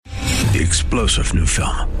The explosive new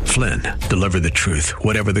film, Flynn, deliver the truth,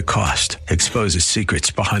 whatever the cost, exposes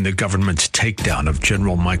secrets behind the government's takedown of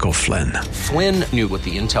General Michael Flynn. Flynn knew what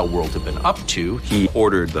the intel world had been up to. He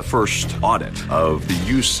ordered the first audit of the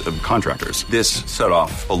use of contractors. This set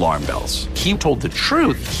off alarm bells. He told the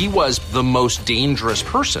truth. He was the most dangerous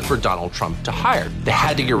person for Donald Trump to hire. They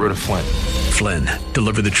had to get rid of Flynn. Flynn,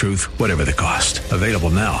 deliver the truth, whatever the cost. Available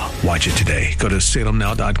now. Watch it today. Go to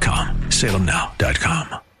salemnow.com.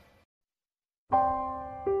 salemnow.com.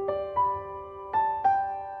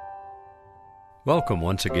 Welcome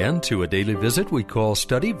once again to a daily visit we call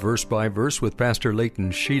Study Verse by Verse with Pastor Leighton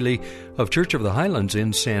Sheely of Church of the Highlands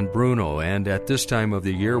in San Bruno. And at this time of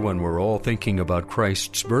the year when we're all thinking about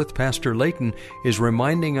Christ's birth, Pastor Leighton is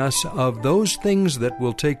reminding us of those things that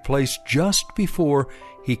will take place just before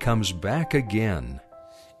he comes back again.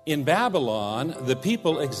 In Babylon, the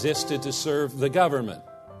people existed to serve the government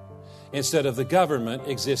instead of the government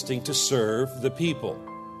existing to serve the people.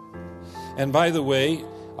 And by the way,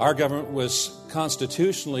 our government was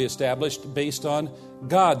constitutionally established based on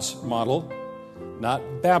God's model, not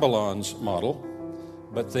Babylon's model,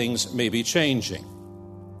 but things may be changing.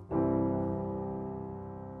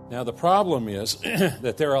 Now, the problem is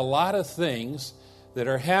that there are a lot of things that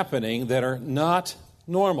are happening that are not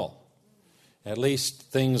normal, at least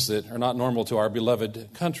things that are not normal to our beloved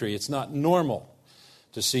country. It's not normal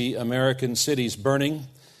to see American cities burning,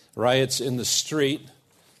 riots in the street,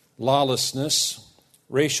 lawlessness,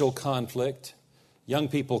 racial conflict, young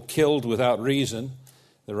people killed without reason,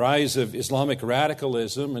 the rise of Islamic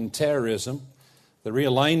radicalism and terrorism, the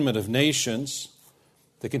realignment of nations,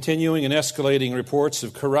 the continuing and escalating reports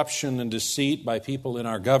of corruption and deceit by people in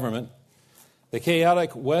our government, the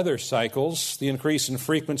chaotic weather cycles, the increase in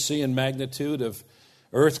frequency and magnitude of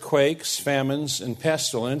earthquakes, famines, and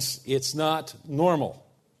pestilence. It's not normal.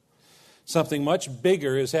 Something much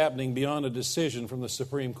bigger is happening beyond a decision from the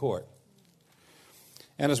Supreme Court.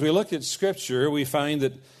 And as we look at Scripture, we find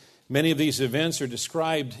that many of these events are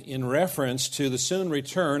described in reference to the soon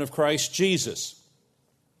return of Christ Jesus.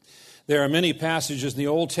 There are many passages in the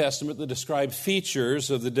Old Testament that describe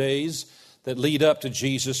features of the days that lead up to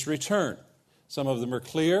Jesus' return. Some of them are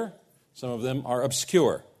clear, some of them are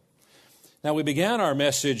obscure. Now, we began our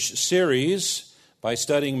message series by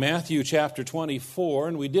studying Matthew chapter 24,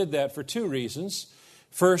 and we did that for two reasons.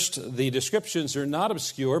 First, the descriptions are not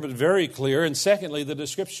obscure, but very clear. And secondly, the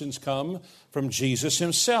descriptions come from Jesus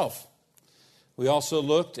himself. We also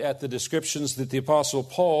looked at the descriptions that the Apostle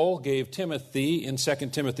Paul gave Timothy in 2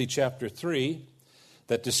 Timothy chapter 3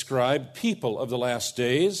 that describe people of the last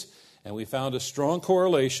days. And we found a strong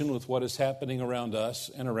correlation with what is happening around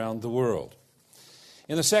us and around the world.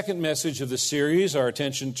 In the second message of the series, our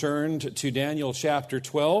attention turned to Daniel chapter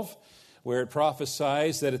 12, where it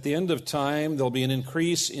prophesies that at the end of time there'll be an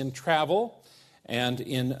increase in travel and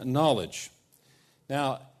in knowledge.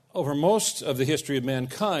 Now, over most of the history of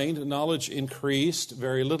mankind, knowledge increased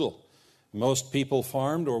very little. Most people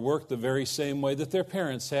farmed or worked the very same way that their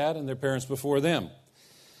parents had and their parents before them.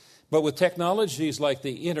 But with technologies like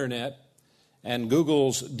the internet and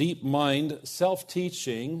Google's DeepMind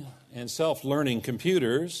self-teaching and self-learning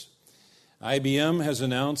computers, IBM has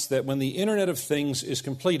announced that when the Internet of Things is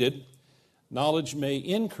completed, knowledge may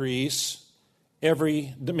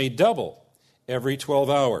double every 12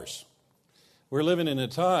 hours. We're living in a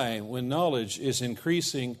time when knowledge is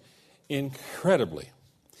increasing incredibly.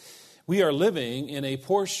 We are living in a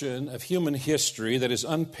portion of human history that is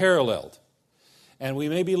unparalleled, and we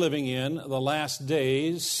may be living in the last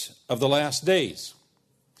days of the last days.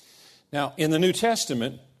 Now, in the New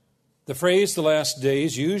Testament, the phrase "the last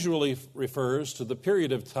days" usually refers to the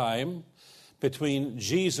period of time between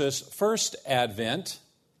Jesus' first advent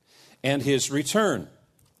and his return.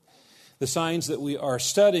 The signs that we are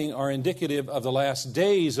studying are indicative of the last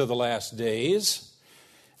days of the last days,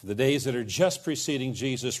 the days that are just preceding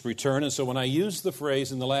Jesus' return. And so when I use the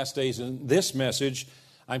phrase "in the last days" in this message,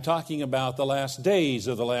 I'm talking about the last days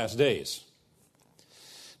of the last days.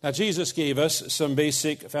 Now, Jesus gave us some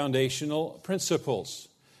basic foundational principles.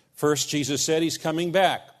 First, Jesus said he's coming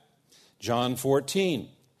back, John 14.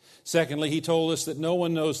 Secondly, he told us that no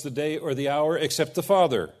one knows the day or the hour except the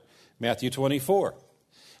Father, Matthew 24.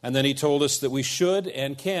 And then he told us that we should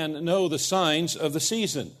and can know the signs of the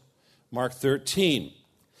season, Mark 13.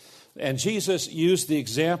 And Jesus used the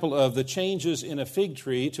example of the changes in a fig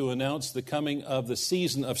tree to announce the coming of the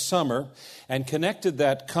season of summer and connected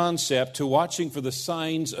that concept to watching for the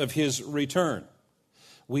signs of his return.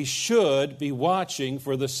 We should be watching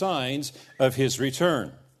for the signs of his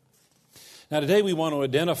return. Now, today we want to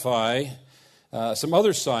identify some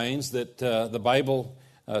other signs that the Bible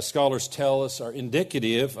scholars tell us are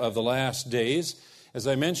indicative of the last days. As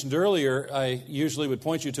I mentioned earlier, I usually would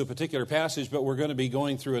point you to a particular passage, but we're going to be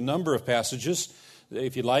going through a number of passages.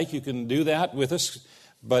 If you'd like, you can do that with us.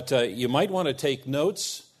 But you might want to take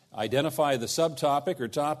notes, identify the subtopic or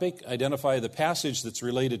topic, identify the passage that's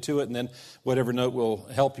related to it, and then whatever note will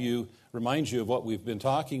help you, remind you of what we've been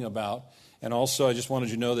talking about. And also, I just wanted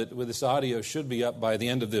you to know that this audio should be up by the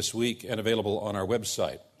end of this week and available on our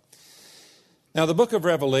website. Now, the book of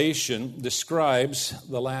Revelation describes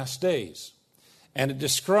the last days, and it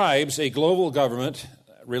describes a global government,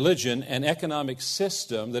 religion, and economic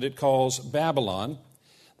system that it calls Babylon,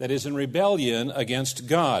 that is in rebellion against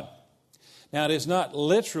God. Now, it is not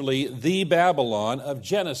literally the Babylon of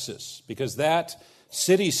Genesis, because that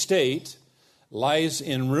city-state lies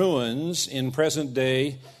in ruins in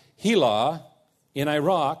present-day Hila in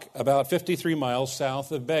Iraq, about 53 miles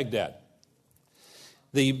south of Baghdad.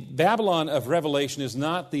 The Babylon of Revelation is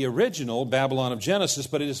not the original Babylon of Genesis,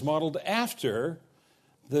 but it is modeled after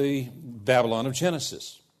the Babylon of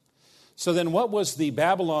Genesis. So then, what was the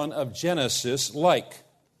Babylon of Genesis like?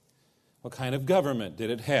 What kind of government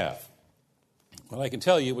did it have? Well, I can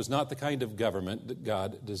tell you it was not the kind of government that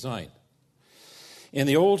God designed.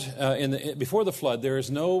 Before the flood, there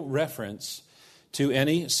is no reference to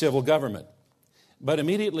any civil government. But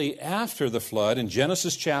immediately after the flood, in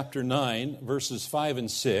Genesis chapter 9, verses 5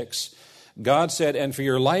 and 6, God said, "And for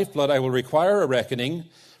your lifeblood I will require a reckoning.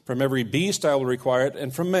 From every beast I will require it,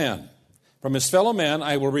 and from man. From his fellow man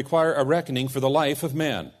I will require a reckoning for the life of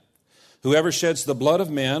man. Whoever sheds the blood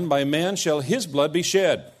of man, by man shall his blood be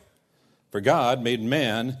shed. For God made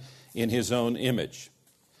man in his own image."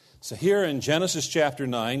 So here in Genesis chapter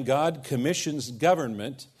 9, God commissions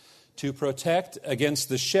government to protect against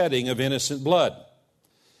the shedding of innocent blood.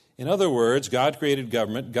 In other words, God created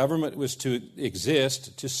government. Government was to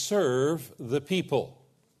exist to serve the people.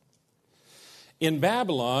 In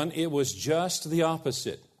Babylon, it was just the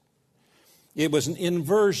opposite. It was an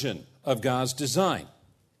inversion of God's design.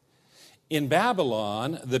 In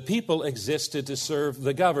Babylon, the people existed to serve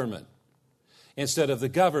the government, instead of the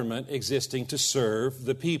government existing to serve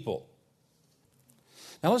the people.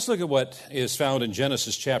 Now let's look at what is found in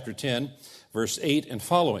Genesis chapter 10, verse 8 and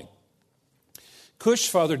following. Cush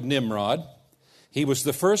fathered Nimrod. He was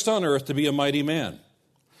the first on earth to be a mighty man.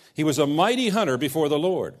 He was a mighty hunter before the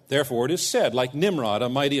Lord. Therefore it is said, like Nimrod, a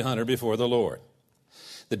mighty hunter before the Lord.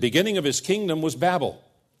 The beginning of his kingdom was Babel,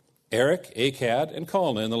 Erech, Akkad, and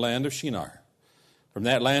Calneh in the land of Shinar. From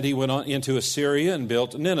that land he went on into Assyria and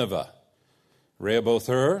built Nineveh,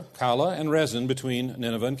 Rehoboth-ur, Calah, and Rezin between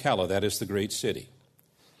Nineveh and Calah. That is the great city.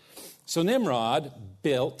 So Nimrod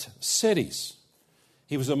built cities.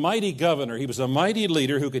 He was a mighty governor. He was a mighty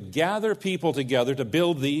leader who could gather people together to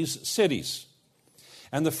build these cities.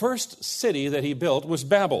 And the first city that he built was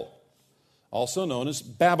Babel, also known as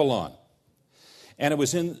Babylon. And it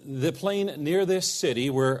was in the plain near this city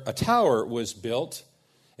where a tower was built,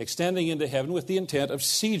 extending into heaven with the intent of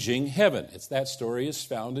sieging heaven. That story is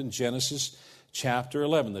found in Genesis chapter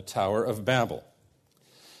 11, the Tower of Babel.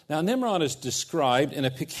 Now, Nimrod is described in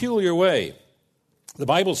a peculiar way. The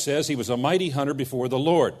Bible says he was a mighty hunter before the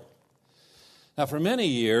Lord. Now, for many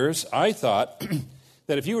years, I thought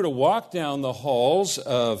that if you were to walk down the halls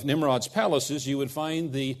of Nimrod's palaces, you would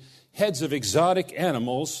find the heads of exotic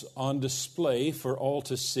animals on display for all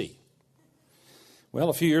to see. Well,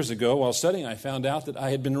 a few years ago, while studying, I found out that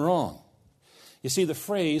I had been wrong. You see, the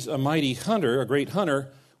phrase, a mighty hunter, a great hunter,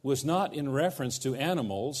 was not in reference to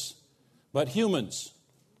animals, but humans.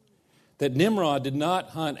 That Nimrod did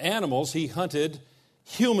not hunt animals, he hunted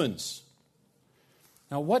humans.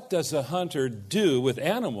 Now, what does a hunter do with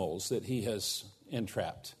animals that he has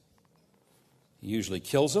entrapped? He usually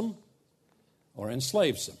kills them or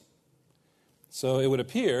enslaves them. So it would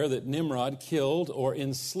appear that Nimrod killed or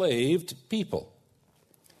enslaved people.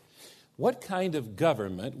 What kind of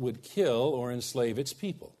government would kill or enslave its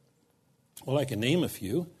people? Well, I can name a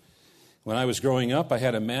few. When I was growing up, I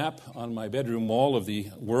had a map on my bedroom wall of the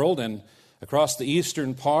world, and across the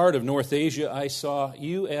eastern part of North Asia, I saw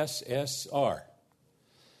USSR,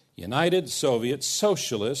 United Soviet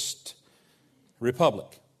Socialist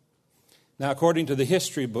Republic. Now, according to the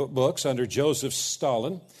history books under Joseph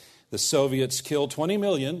Stalin, the Soviets killed 20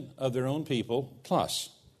 million of their own people plus.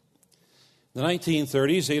 In the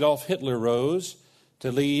 1930s, Adolf Hitler rose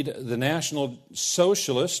to lead the National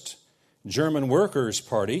Socialist German Workers'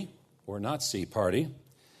 Party, or Nazi Party,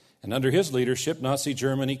 and under his leadership, Nazi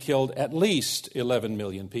Germany killed at least 11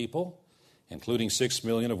 million people, including 6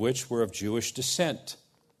 million of which were of Jewish descent.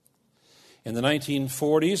 In the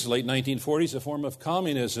 1940s, late 1940s, a form of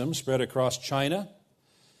communism spread across China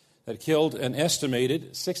that killed an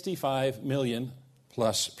estimated 65 million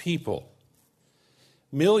plus people.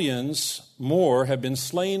 Millions more have been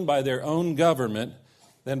slain by their own government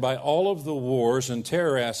than by all of the wars and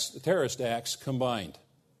terrorist acts combined.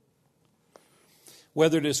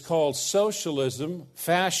 Whether it is called socialism,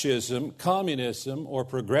 fascism, communism, or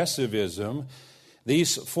progressivism,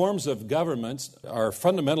 these forms of government are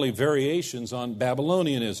fundamentally variations on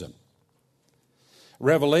Babylonianism.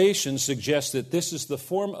 Revelation suggests that this is the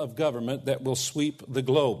form of government that will sweep the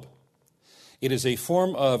globe. It is a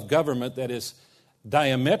form of government that is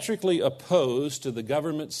diametrically opposed to the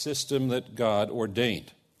government system that God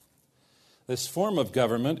ordained. This form of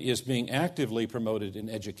government is being actively promoted in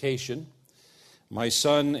education. My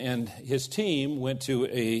son and his team went to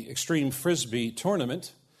an extreme frisbee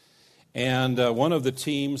tournament, and one of the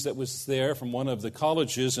teams that was there from one of the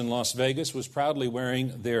colleges in Las Vegas was proudly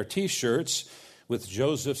wearing their T-shirts with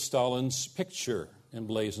Joseph Stalin's picture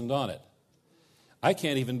emblazoned on it. I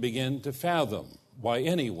can't even begin to fathom why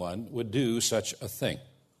anyone would do such a thing.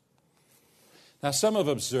 Now, some have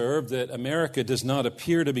observed that America does not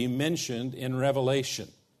appear to be mentioned in Revelation.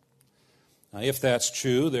 Now, if that's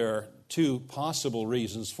true, there are two possible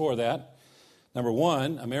reasons for that. Number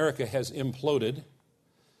one, America has imploded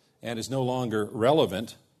and is no longer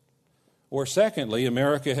relevant. Or secondly,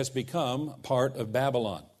 America has become part of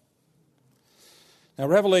Babylon. Now,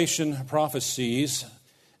 Revelation prophecies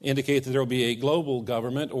indicate that there will be a global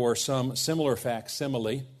government or some similar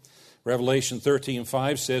facsimile. Revelation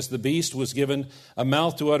 13:5 says, "The beast was given a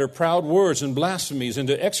mouth to utter proud words and blasphemies and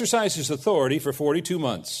to exercise his authority for 42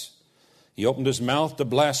 months. He opened his mouth to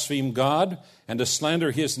blaspheme God and to slander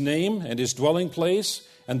his name and his dwelling place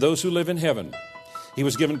and those who live in heaven. He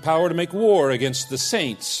was given power to make war against the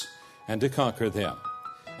saints and to conquer them.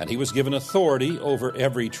 And he was given authority over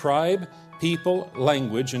every tribe, people,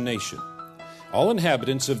 language, and nation. All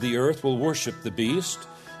inhabitants of the earth will worship the beast,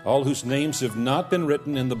 all whose names have not been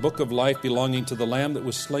written in the book of life belonging to the Lamb that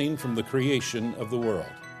was slain from the creation of the world."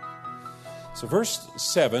 So verse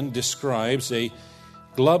 7 describes a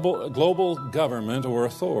global government or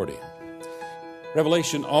authority.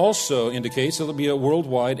 Revelation also indicates that there will be a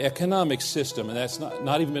worldwide economic system, and that's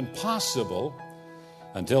not even been possible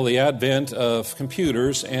until the advent of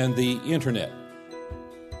computers and the internet.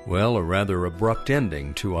 Well, a rather abrupt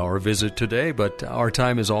ending to our visit today, but our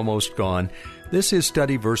time is almost gone. This is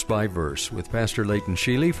Study Verse by Verse with Pastor Leighton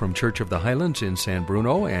Sheely from Church of the Highlands in San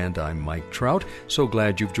Bruno, and I'm Mike Trout. So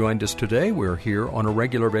glad you've joined us today. We're here on a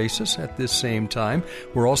regular basis at this same time.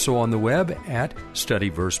 We're also on the web at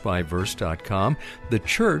studyversebyverse.com. The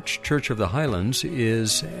Church of the Highlands,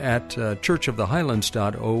 is at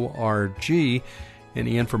churchofthehighlands.org.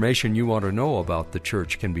 Any information you want to know about the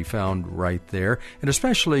church can be found right there. And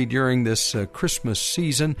especially during this Christmas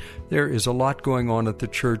season, there is a lot going on at the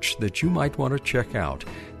church that you might want to check out.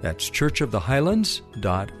 That's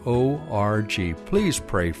churchofthehighlands.org. Please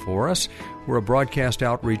pray for us. We're a broadcast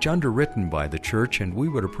outreach underwritten by the church, and we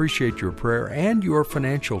would appreciate your prayer and your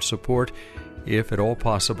financial support if at all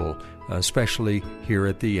possible, especially here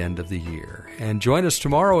at the end of the year. And join us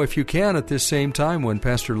tomorrow if you can at this same time when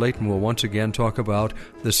Pastor Leighton will once again talk about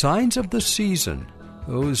the signs of the season,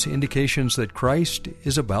 those indications that Christ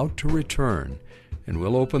is about to return. And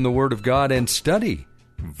we'll open the Word of God and study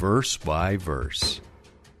verse by verse.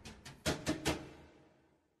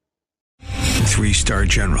 3-star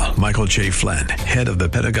General Michael J. Flynn, head of the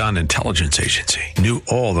Pentagon Intelligence Agency, knew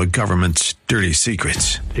all the government's dirty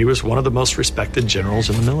secrets. He was one of the most respected generals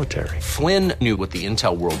in the military. Flynn knew what the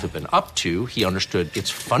intel world had been up to. He understood its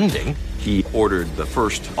funding. He ordered the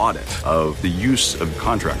first audit of the use of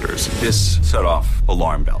contractors. This set off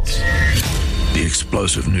alarm bells. The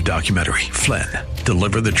explosive new documentary, Flynn,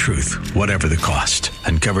 Deliver the Truth, Whatever the Cost,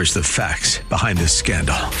 uncovers the facts behind this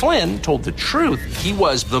scandal. Flynn told the truth. He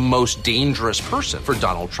was the most dangerous person for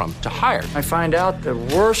Donald Trump to hire. I find out the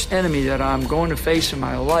worst enemy that I'm going to face in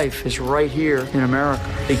my life is right here in America.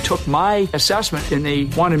 They took my assessment and they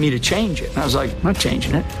wanted me to change it. And I was like, I'm not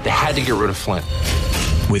changing it. They had to get rid of Flynn.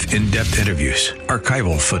 With in-depth interviews,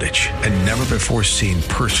 archival footage, and never-before-seen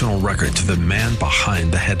personal records of the man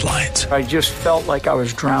behind the headlines. I just felt like I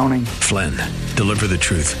was drowning. Flynn, Deliver the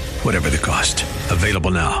Truth, Whatever the Cost.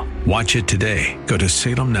 Available now. Watch it today. Go to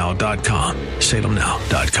salemnow.com.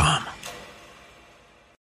 salemnow.com.